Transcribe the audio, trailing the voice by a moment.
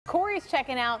Cory's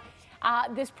checking out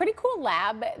this pretty cool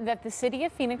lab that the city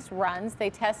of Phoenix runs. They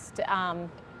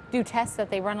do tests that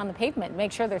they run on the pavement,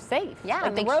 make sure they're safe. Yeah,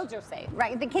 like the roads are safe.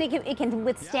 Right, it can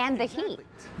withstand the heat.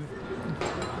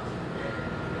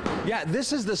 Yeah,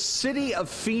 this is the City of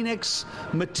Phoenix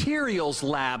Materials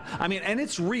Lab. I mean, and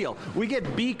it's real. We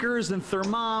get beakers and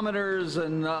thermometers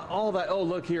and all that. Oh,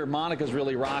 look here, Monica's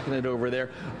really rocking it over there.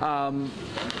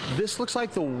 This looks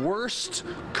like the worst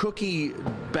cookie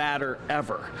batter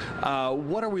ever.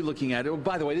 What are we looking at? Oh,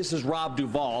 by the way, this is Rob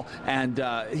Duvall, and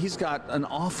he's got an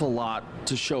awful lot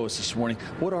to show us this morning.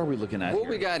 What are we looking at What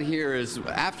here? we got here is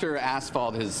after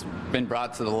asphalt has been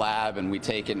brought to the lab and we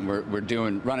take it and we're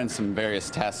running some various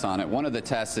tests on it. One of the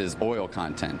tests is oil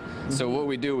content. So what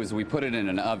we do is we put it in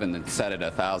an oven that's set at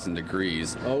 1,000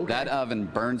 degrees. Okay. That oven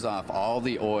burns off all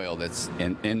the oil that's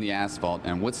in the asphalt,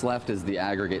 and what's left is the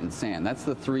aggregate and sand. That's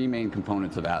the three main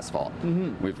components of asphalt.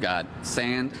 We've got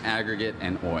sand, aggregate,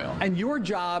 and oil. And your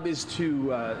job is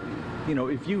to, you know,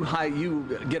 if you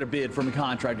get a bid from a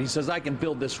contractor, he says, I can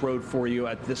build this road for you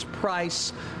at this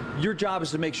price. Your job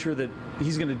is to make sure that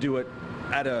he's going to do it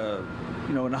at a,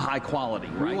 you know, in a high quality,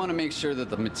 right? We want to make sure that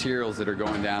the materials that are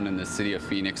going down in the city of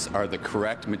Phoenix are the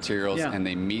correct materials and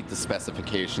they meet the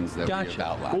specifications that we have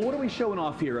outlined. Well, what are we showing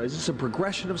off here? Is this a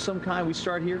progression of some kind? We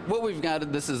start here? What we've got,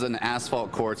 this is an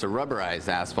asphalt core. It's a rubberized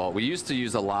asphalt. We used to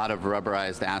use a lot of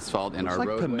rubberized asphalt in our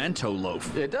roadway. It's like pimento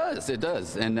loaf. It does, it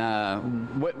does. And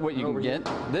what you can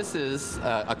get, this is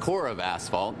a core of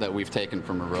asphalt that we've taken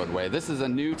from a roadway. This is a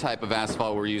new type of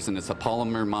asphalt we're using. It's a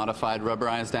polymer modified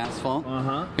rubberized asphalt.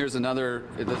 Here's another,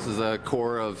 this is a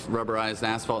core of rubberized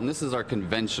asphalt, and this is our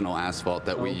conventional asphalt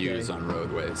that we use on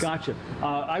roadways. Gotcha.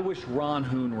 I wish Ron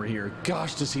Hoon were here.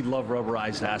 Gosh, does he love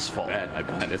rubberized asphalt. I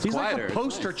bet. It's He's quieter. like a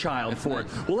poster child for it.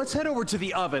 Well, let's head over to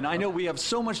the oven. I know we have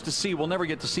so much to see. We'll never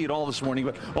get to see it all this morning,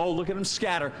 but oh, look at them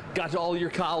scatter. Got all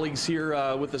your colleagues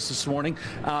here with us this morning.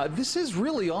 This is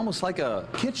really almost like a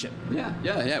kitchen.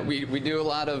 Yeah. We do a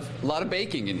lot of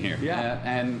baking in here.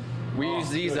 And we use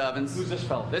these ovens. Who's this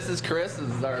fellow? This is Chris.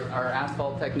 This is our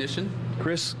asphalt technician.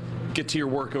 Chris, get to your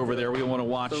work over there. We want to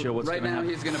watch what's going to happen. Right now,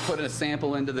 he's going to put a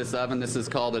sample into this oven. This is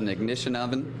called an ignition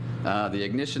oven. The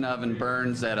ignition oven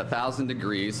burns at 1,000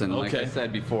 degrees, and like I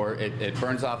said before, it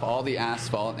burns off all the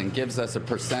asphalt and gives us a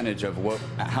percentage of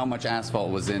how much asphalt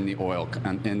was in the oil,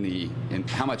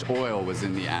 how much oil was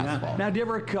in the asphalt. Now, do you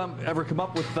ever come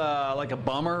up with like a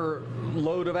bummer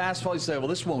load of asphalt? You say, well,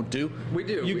 this won't do. We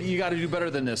do. You got to do better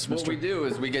than this, Mr. What we do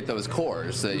is we get those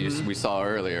cores that we saw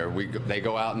earlier. They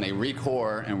go out and they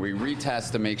re-core, and we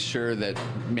retest to make sure that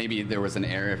maybe there was an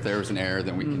error. If there was an error,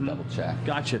 then we can double check.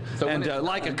 Gotcha. So and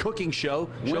like a cooking show,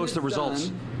 show us the results.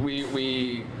 Done,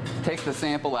 we take the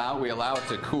sample out, we allow it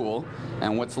to cool,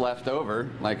 and what's left over,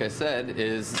 like I said,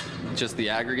 is just the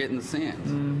aggregate and the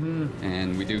sand.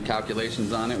 And we do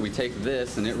calculations on it. We take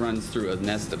this and it runs through a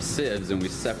nest of sieves, and we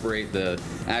separate the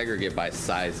aggregate by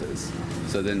sizes.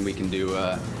 So then we can do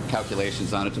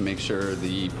calculations on it to make sure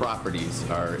the properties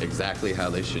are exactly how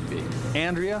they should be.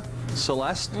 Andrea,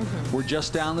 Celeste, we're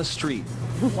just down the street.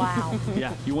 Wow.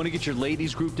 Yeah, you want to get your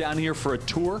ladies group down here for a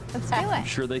tour? Let's do it. I'm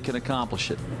sure they can accomplish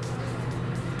it.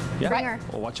 Yeah. Bring her.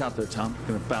 Well, watch out there, Tom.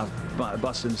 You're going to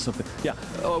bust into something. Yeah.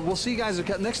 We'll see you guys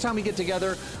next time we get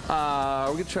together. We're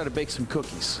going to try to bake some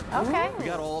cookies. Okay. We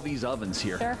got all these ovens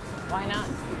here. Sure. Why not?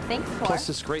 Thanks, Cor. Plus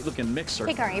this great looking mixer.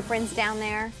 Take our aprons down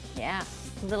there. Yeah.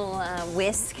 Little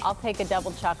whisk. I'll take a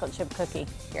double chocolate chip cookie.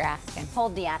 You're asking.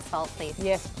 Hold the asphalt, please.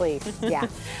 Yes, please. Yeah.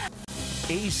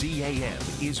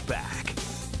 AZAM is back.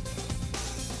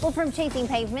 Well, from chasing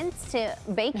pavements to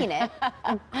baking it,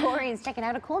 Cory's checking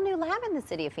out a cool new lab in the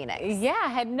city of Phoenix. Yeah, I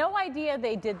had no idea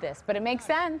they did this, but it makes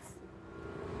sense.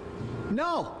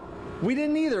 No. We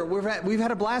didn't either. We've had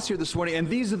a blast here this morning, and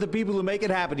these are the people who make it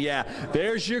happen. Yeah,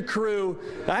 there's your crew.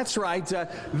 That's right.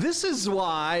 This is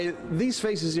why these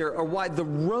faces here are why the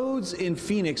roads in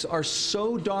Phoenix are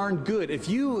so darn good. If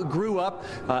you grew up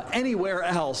anywhere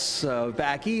else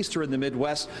back east or in the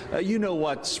Midwest, you know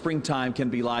what springtime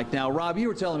can be like. Now, Rob, you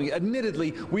were telling me,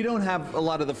 admittedly, we don't have a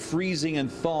lot of the freezing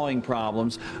and thawing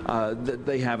problems that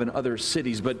they have in other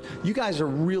cities, but you guys are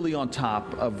really on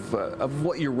top of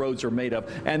what your roads are made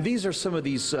of, and these are some of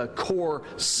these core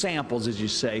samples, as you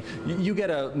say. You get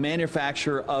a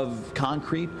manufacturer of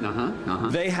concrete.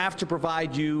 They have to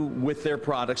provide you with their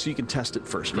products so you can test it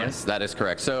first, right? Yes, that is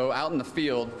correct. So out in the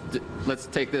field, let's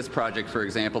take this project for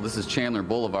example. This is Chandler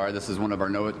Boulevard. This is one of our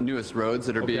newest roads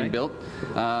that are being built.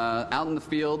 Out in the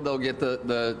field, they'll get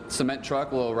the cement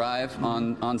truck will arrive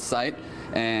on site,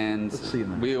 and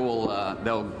we will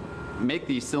they'll make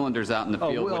these cylinders out in the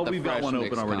field. Well, with the we've got one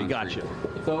open already. Concrete.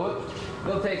 Gotcha. So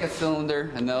they'll take a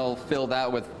cylinder and they'll fill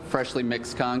that with freshly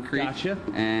mixed concrete. Gotcha.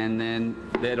 And then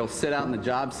it'll sit out in the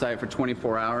job site for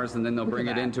 24 hours, and then they'll bring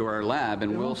it into our lab,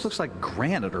 and It almost looks like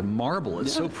granite or marble.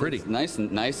 It's so pretty. It's nice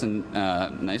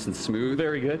and smooth.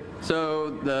 Very good.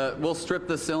 So we'll strip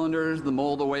the cylinders, the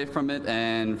mold away from it,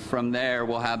 and from there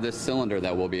we'll have this cylinder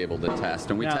that we'll be able to test.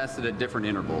 And we test it at different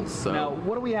intervals. So now,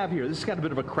 what do we have here? This has got a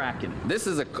bit of a crack in it. this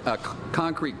is a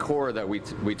concrete core that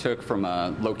we took from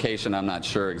a location, I'm not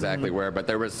sure exactly where, but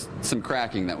there was some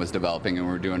cracking that was developing, and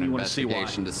we were doing an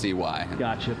investigation to see why.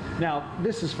 Gotcha. Now,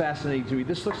 this is fascinating to me.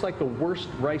 This looks like the worst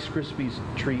Rice Krispies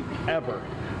treat ever,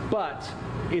 but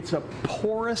it's a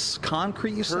porous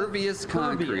concrete, you said? Pervious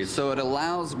concrete, so it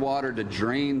allows water to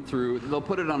drain through. They'll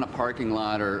put it on a parking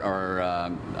lot or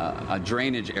a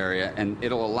drainage area, and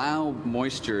it'll allow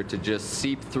moisture to just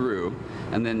seep through,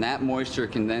 and then that moisture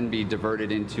can then be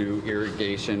diverted into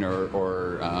irrigation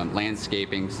or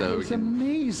landscaping. So It's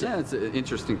amazing. Yeah, it's an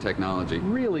interesting technology.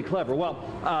 Really clever. Well,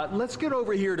 let's get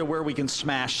over here to where we can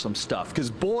smash some stuff,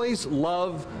 because boys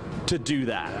love to do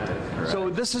that. So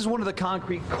this is one of the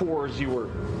concrete cores you were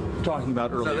talking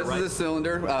about earlier, So this right? is a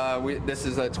cylinder. This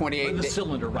is a 28. The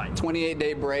cylinder, right?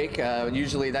 28-day break.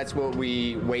 Usually that's what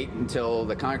we wait until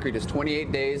the concrete is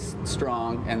 28 days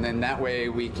strong, and then that way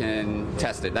we can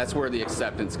test it. That's where the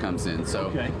acceptance comes in.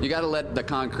 So you got to let the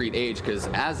concrete age, because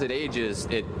as it ages,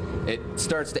 it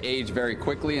starts to age very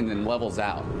quickly and then levels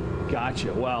out.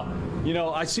 Gotcha. Well, you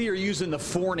know, I see you're using the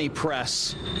Forney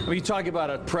press. I mean, you talk about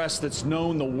a press that's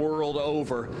known the world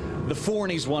over. The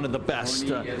Forney's one of the best.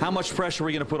 How much pressure are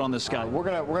we going to put on this guy? We're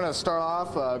gonna start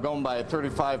off going by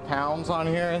 35 pounds on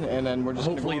here, and then we're just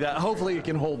hopefully it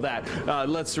can hold that.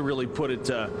 Let's really put it.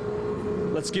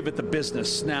 Let's give it the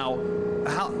business. Now,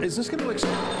 how is this going to?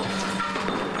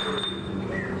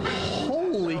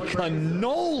 Holy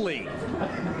cannoli!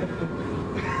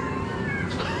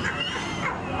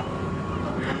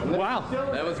 Wow.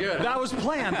 That was good. That was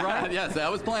planned, right? Yes, that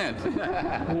was planned.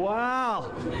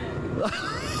 Wow.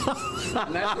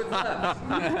 And that's what's left.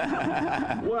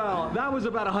 Well, that was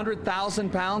about 100,000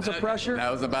 pounds of pressure?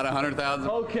 That was about 100,000.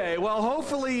 Okay, well,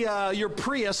 hopefully your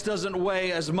Prius doesn't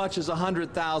weigh as much as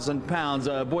 100,000 pounds.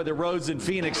 Boy, the roads in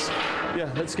Phoenix,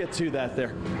 yeah, let's get to that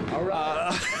there. All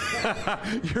right.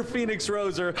 Your Phoenix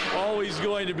roads are always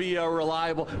going to be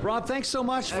reliable. Rob, thanks so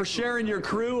much for sharing your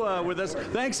crew with us.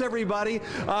 Thanks, everybody.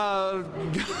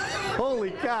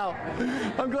 Holy cow.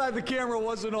 I'm glad the camera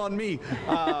wasn't on me.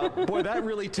 Boy, that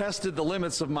really tested the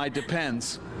limits of my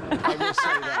depends. I will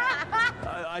say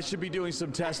that. I should be doing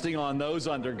some testing on those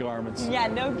undergarments. Yeah,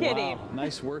 no kidding. Wow,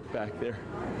 nice work back there.